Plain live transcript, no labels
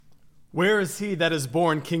Where is he that is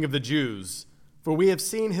born King of the Jews? For we have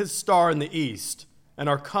seen his star in the east, and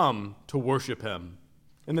are come to worship him.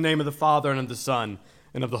 In the name of the Father, and of the Son,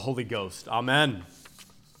 and of the Holy Ghost. Amen.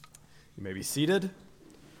 You may be seated.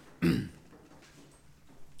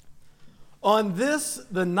 On this,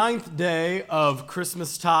 the 9th day of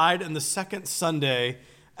Christmastide, and the second Sunday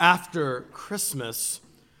after Christmas,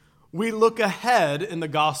 we look ahead in the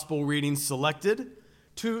gospel reading selected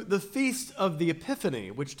to the Feast of the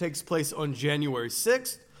Epiphany, which takes place on January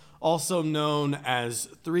 6th, also known as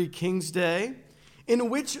Three Kings Day, in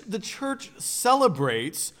which the church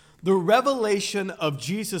celebrates the revelation of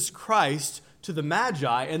Jesus Christ to the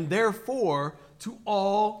Magi and therefore to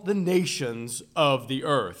all the nations of the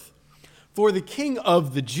earth. For the King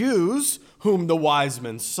of the Jews, whom the wise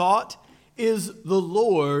men sought, is the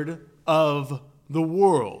Lord of the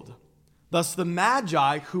world. Thus the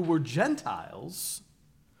Magi, who were Gentiles,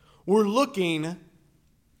 were looking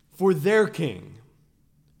for their king,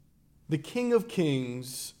 the King of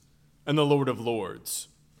Kings and the Lord of Lords.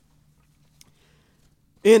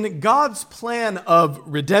 In God's plan of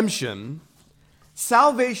redemption,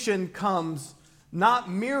 salvation comes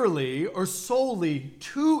not merely or solely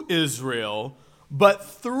to Israel, but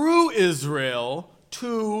through Israel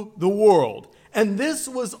to the world. And this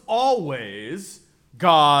was always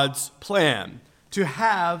God's plan, to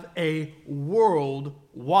have a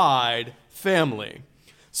worldwide family.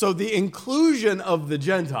 So the inclusion of the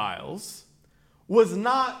Gentiles was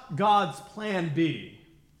not God's plan B.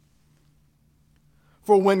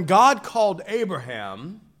 For when God called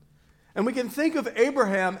Abraham, and we can think of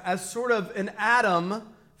Abraham as sort of an Adam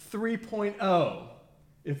 3.0,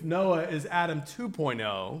 if Noah is Adam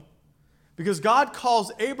 2.0, because God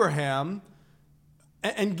calls Abraham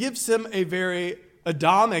and gives him a very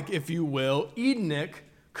Adamic, if you will, Edenic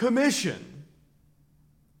commission.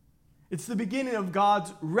 It's the beginning of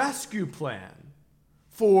God's rescue plan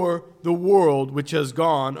for the world which has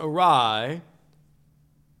gone awry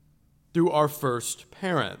through our first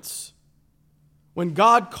parents. When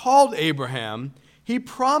God called Abraham, he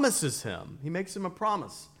promises him, he makes him a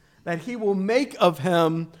promise, that he will make of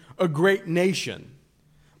him a great nation.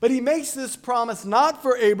 But he makes this promise not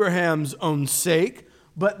for Abraham's own sake,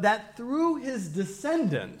 but that through his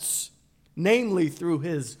descendants, namely through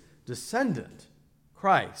his descendant,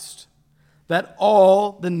 Christ, that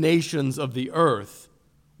all the nations of the earth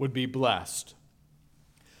would be blessed.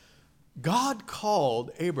 God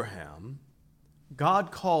called Abraham,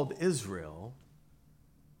 God called Israel,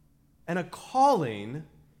 and a calling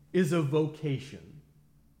is a vocation,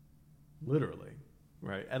 literally,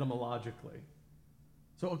 right, etymologically.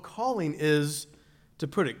 So a calling is, to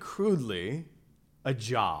put it crudely, a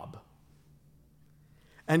job.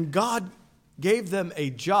 And God gave them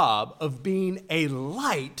a job of being a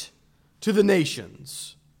light to the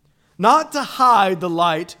nations. Not to hide the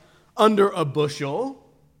light under a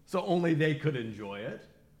bushel, so only they could enjoy it,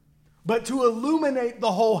 but to illuminate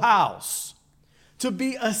the whole house, to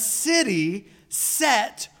be a city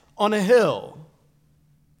set on a hill.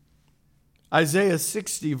 Isaiah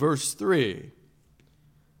 60, verse 3,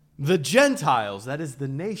 the Gentiles, that is the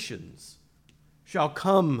nations, shall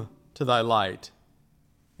come to thy light,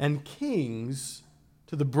 and kings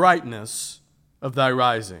to the brightness of thy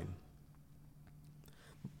rising.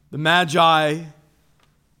 The Magi,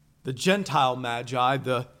 the Gentile Magi,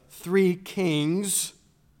 the three kings,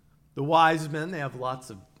 the wise men, they have lots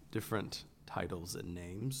of different titles and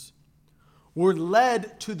names, were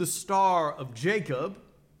led to the star of Jacob,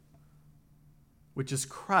 which is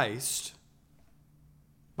Christ,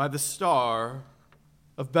 by the star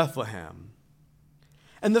of Bethlehem.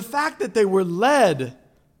 And the fact that they were led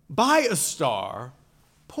by a star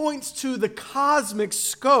points to the cosmic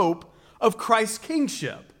scope of Christ's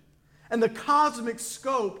kingship and the cosmic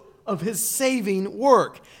scope of his saving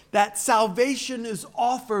work, that salvation is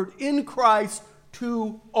offered in Christ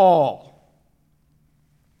to all.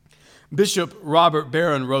 Bishop Robert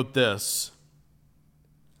Barron wrote this: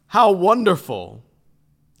 how wonderful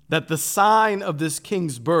that the sign of this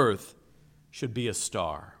king's birth should be a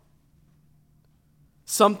star.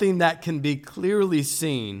 Something that can be clearly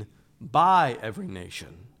seen by every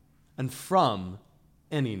nation and from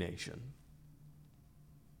any nation.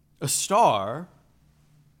 A star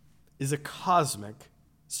is a cosmic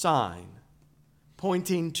sign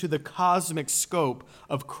pointing to the cosmic scope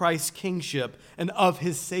of Christ's kingship and of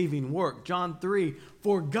his saving work. John 3,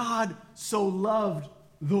 for God so loved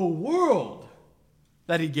the world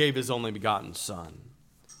that he gave his only begotten Son.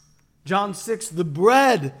 John 6, the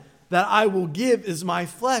bread that I will give is my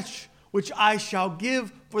flesh, which I shall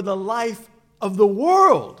give for the life of the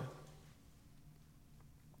world.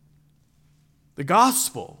 The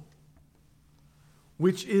gospel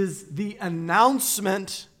which is the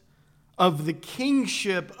announcement of the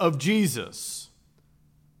kingship of Jesus.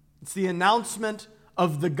 It's the announcement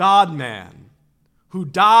of the God-man who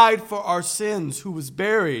died for our sins, who was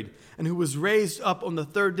buried, and who was raised up on the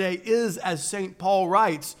third day, is, as St. Paul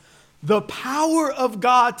writes, the power of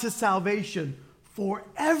God to salvation for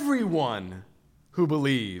everyone who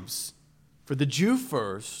believes, for the Jew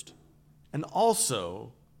first, and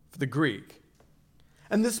also for the Greek.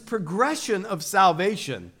 And this progression of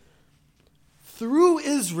salvation through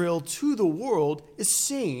Israel to the world is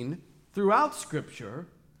seen throughout Scripture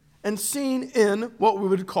and seen in what we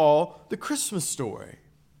would call the Christmas story.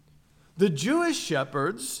 The Jewish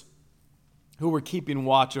shepherds, who were keeping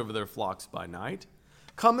watch over their flocks by night,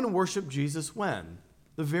 come and worship Jesus when?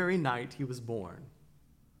 The very night he was born.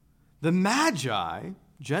 The Magi,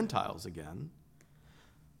 Gentiles again,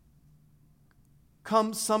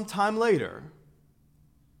 come sometime later.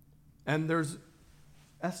 And there's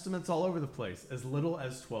estimates all over the place, as little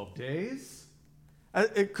as 12 days.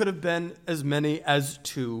 It could have been as many as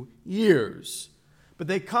 2 years. But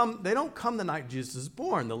they don't come the night Jesus is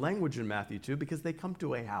born, the language in Matthew 2, because they come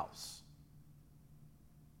to a house.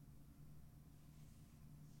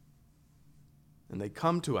 And they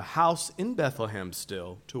come to a house in Bethlehem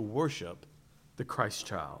still to worship the Christ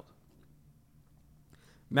child.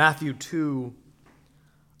 Matthew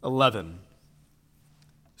 2:11.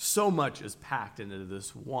 So much is packed into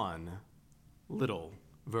this one little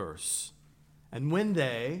verse. And when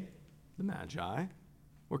they, the Magi,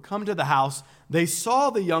 were come to the house, they saw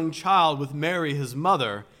the young child with Mary his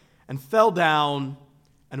mother, and fell down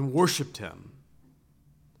and worshipped him.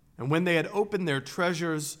 And when they had opened their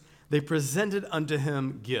treasures, they presented unto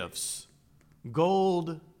him gifts,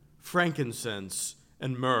 gold, frankincense,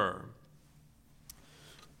 and myrrh.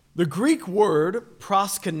 The Greek word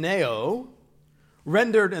proskuneo,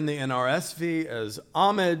 rendered in the NRSV as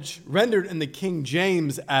homage, rendered in the King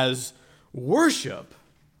James as worship,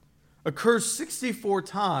 occurs 64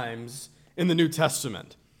 times in the New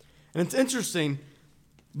Testament. And it's interesting,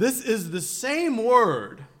 this is the same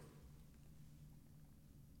word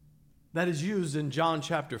that is used in John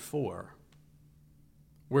chapter 4,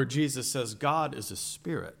 where Jesus says, God is a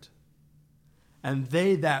spirit, and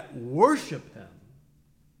they that worship him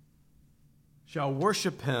shall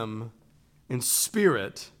worship him in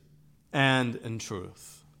spirit and in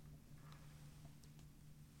truth.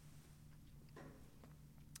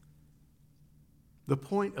 The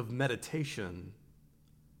point of meditation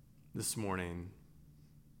this morning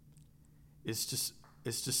is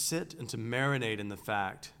to sit and to marinate in the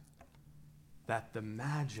fact that the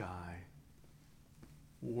Magi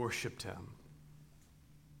worshipped him.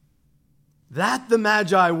 That the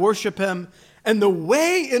Magi worship him, and the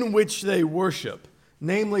way in which they worship,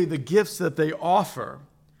 namely the gifts that they offer,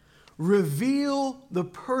 reveal the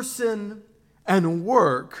person and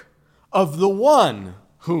work of the one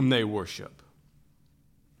whom they worship.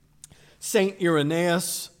 Saint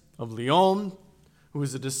Irenaeus of Lyon, who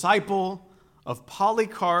was a disciple of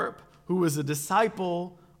Polycarp, who was a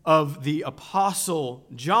disciple of the Apostle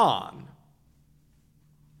John,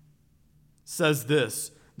 says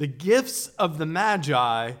this: the gifts of the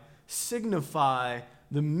Magi signify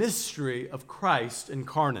the mystery of Christ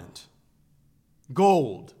incarnate.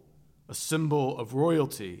 Gold, a symbol of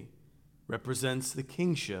royalty, represents the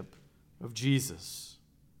kingship of Jesus.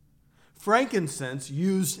 Frankincense,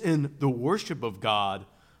 used in the worship of God,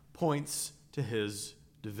 points to his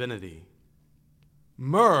divinity.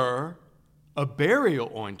 Myrrh, a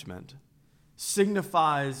burial ointment,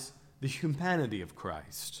 signifies the humanity of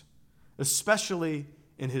Christ, especially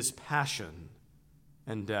in his passion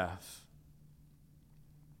and death.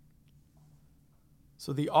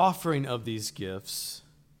 So the offering of these gifts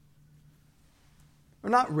are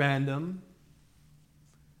not random.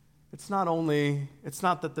 It's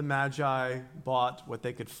not that the Magi bought what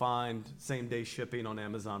they could find same-day shipping on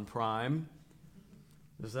Amazon Prime.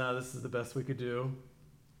 This is the best we could do.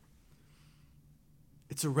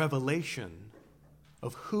 It's a revelation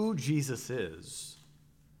of who Jesus is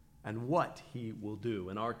and what he will do.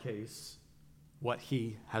 In our case, what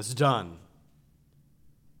he has done.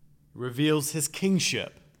 It reveals his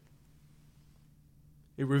kingship.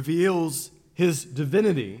 It reveals his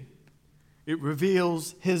divinity. It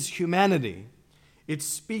reveals his humanity. It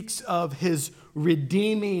speaks of his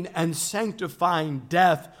redeeming and sanctifying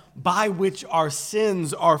death by which our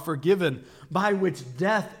sins are forgiven, by which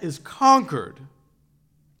death is conquered.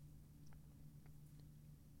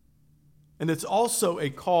 And it's also a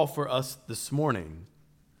call for us this morning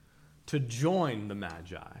to join the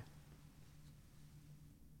Magi.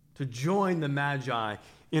 To join the Magi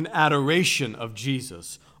in adoration of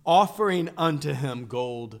Jesus, offering unto him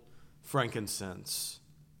gold, frankincense,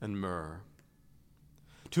 and myrrh.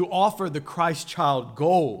 To offer the Christ child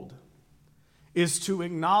gold is to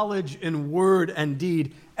acknowledge in word and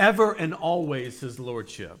deed ever and always his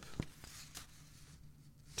lordship.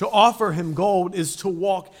 To offer him gold is to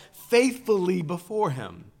walk faithfully before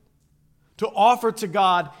him. To offer to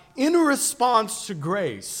God in response to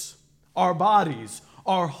grace our bodies,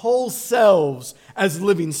 our whole selves as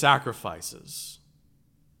living sacrifices.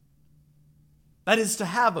 That is to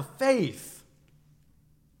have a faith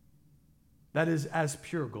that is as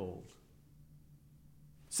pure gold.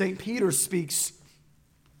 St. Peter speaks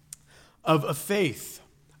of a faith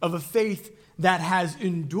that has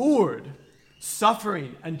endured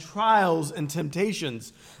suffering and trials and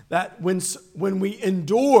temptations, that when we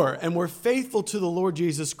endure and we're faithful to the Lord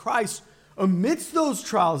Jesus Christ amidst those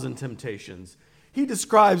trials and temptations, he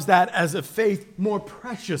describes that as a faith more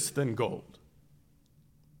precious than gold.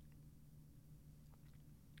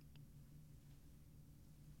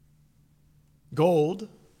 Gold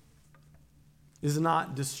is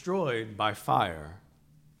not destroyed by fire,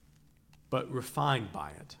 but refined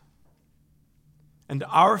by it. And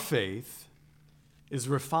our faith is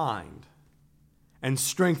refined and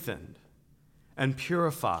strengthened and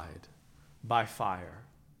purified by fire,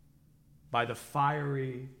 by the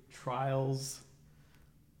fiery trials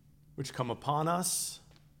which come upon us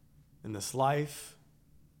in this life,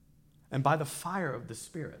 and by the fire of the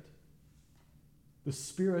Spirit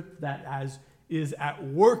that is at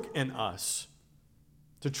work in us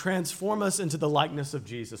to transform us into the likeness of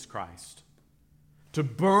Jesus Christ, to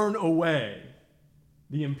burn away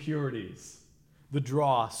the impurities, the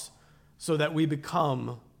dross, so that we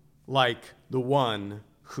become like the one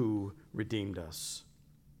who redeemed us.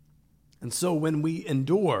 And so when we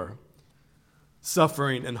endure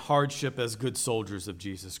suffering and hardship as good soldiers of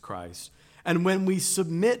Jesus Christ, and when we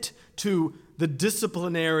submit to the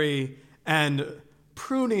disciplinary and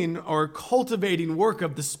pruning or cultivating work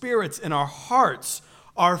of the spirits in our hearts,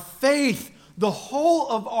 our faith, the whole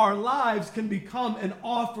of our lives can become an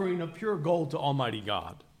offering of pure gold to Almighty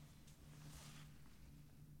God.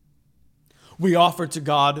 We offer to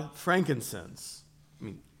God frankincense.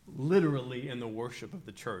 Literally in the worship of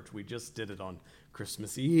the church. We just did it on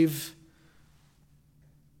Christmas Eve.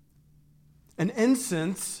 And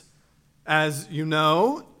incense, as you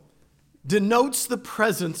know, denotes the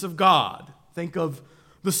presence of God. Think of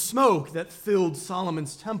the smoke that filled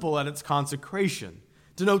Solomon's temple at its consecration.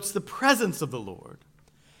 Denotes the presence of the Lord.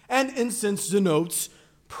 And incense denotes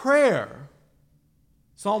prayer.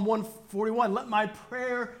 Psalm 141, let my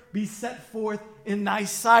prayer be set forth in thy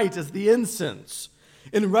sight as the incense.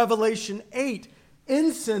 In Revelation 8,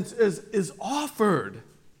 incense is offered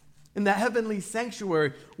in the heavenly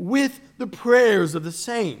sanctuary with the prayers of the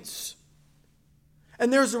saints.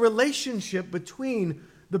 And there's a relationship between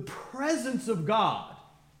the presence of God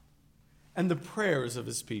and the prayers of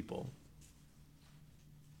his people.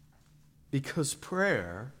 Because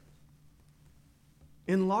prayer,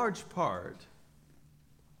 in large part,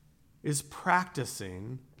 is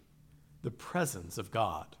practicing the presence of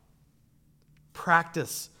God.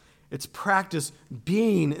 It's practice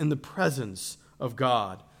being in the presence of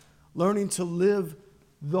God, learning to live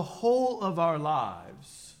the whole of our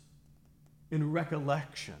lives in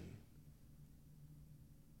recollection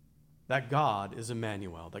that God is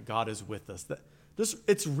Emmanuel, that God is with us.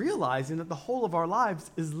 It's realizing that the whole of our lives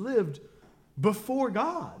is lived before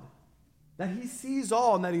God, that he sees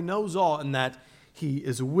all and that he knows all and that he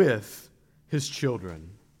is with his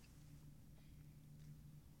children.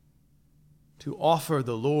 To offer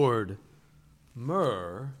the Lord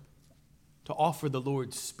myrrh, to offer the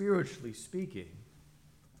Lord spiritually speaking,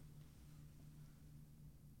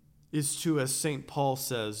 is to, as St. Paul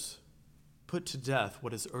says, put to death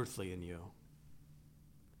what is earthly in you.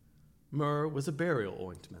 Myrrh was a burial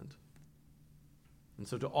ointment. And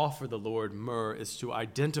so to offer the Lord myrrh is to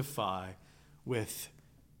identify with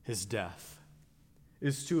his death.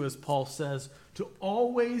 Is to, as Paul says, to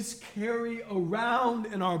always carry around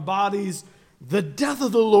in our bodies the death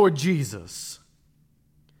of the Lord Jesus.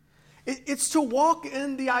 It's to walk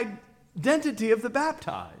in the identity of the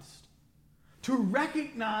baptized, to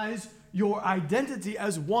recognize your identity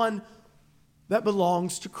as one that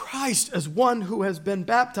belongs to Christ, as one who has been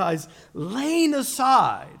baptized, laying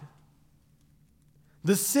aside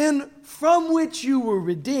the sin from which you were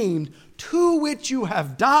redeemed, to which you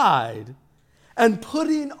have died, and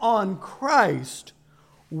putting on Christ,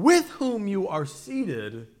 with whom you are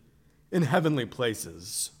seated in heavenly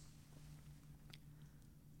places.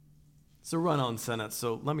 It's a run-on sentence,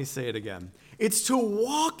 so let me say it again. It's to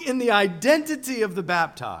walk in the identity of the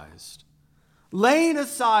baptized, laying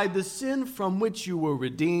aside the sin from which you were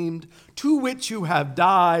redeemed, to which you have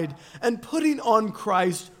died, and putting on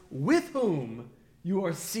Christ, with whom you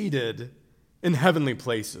are seated in heavenly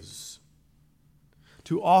places.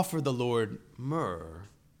 To offer the Lord myrrh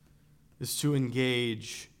is to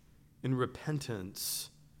engage in repentance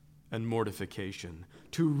and mortification,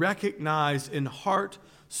 to recognize in heart,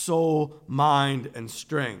 soul, mind, and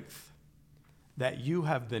strength that you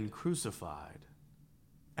have been crucified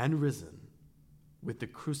and risen with the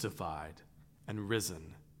crucified and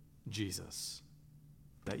risen Jesus,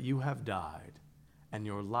 that you have died and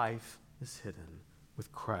your life is hidden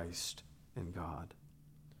with Christ in God.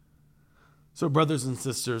 So, brothers and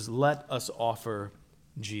sisters, let us offer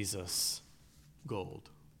Jesus gold.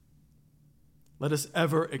 Let us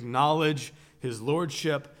ever acknowledge his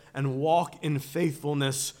lordship and walk in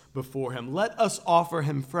faithfulness before him. Let us offer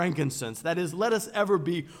him frankincense. That is, let us ever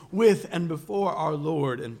be with and before our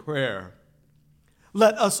Lord in prayer.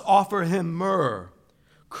 Let us offer him myrrh,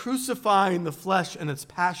 crucifying the flesh and its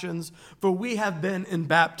passions, for we have been in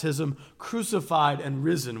baptism crucified and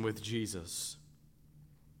risen with Jesus.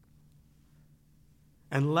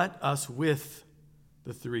 And let us, with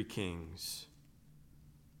the three kings,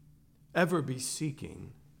 ever be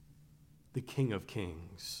seeking the King of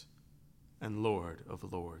Kings and Lord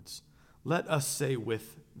of Lords. Let us say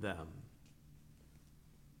with them,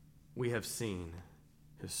 we have seen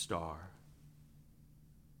his star.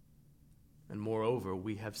 And moreover,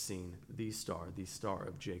 we have seen the star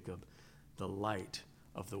of Jacob, the light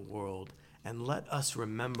of the world. And let us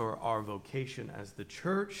remember our vocation as the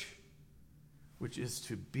church, which is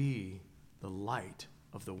to be the light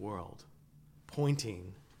of the world,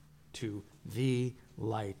 pointing to the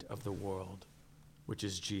light of the world, which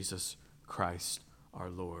is Jesus Christ our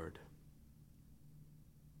Lord.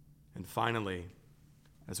 And finally,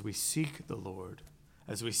 as we seek the Lord,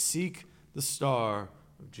 as we seek the star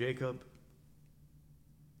of Jacob,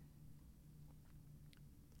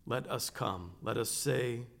 let us come, let us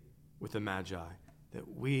say with the Magi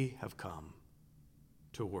that we have come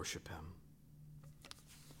to worship him.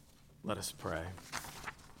 Let us pray.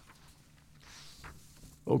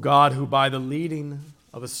 O God, who by the leading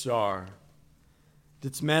of a star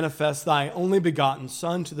didst manifest thy only begotten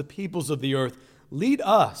Son to the peoples of the earth, lead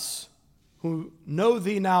us, who know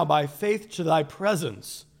thee now by faith, to thy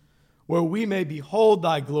presence, where we may behold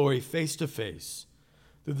thy glory face to face,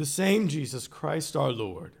 through the same Jesus Christ our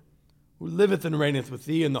Lord, who liveth and reigneth with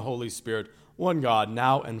thee in the Holy Spirit, one God,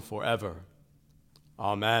 now and forever.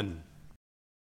 Amen.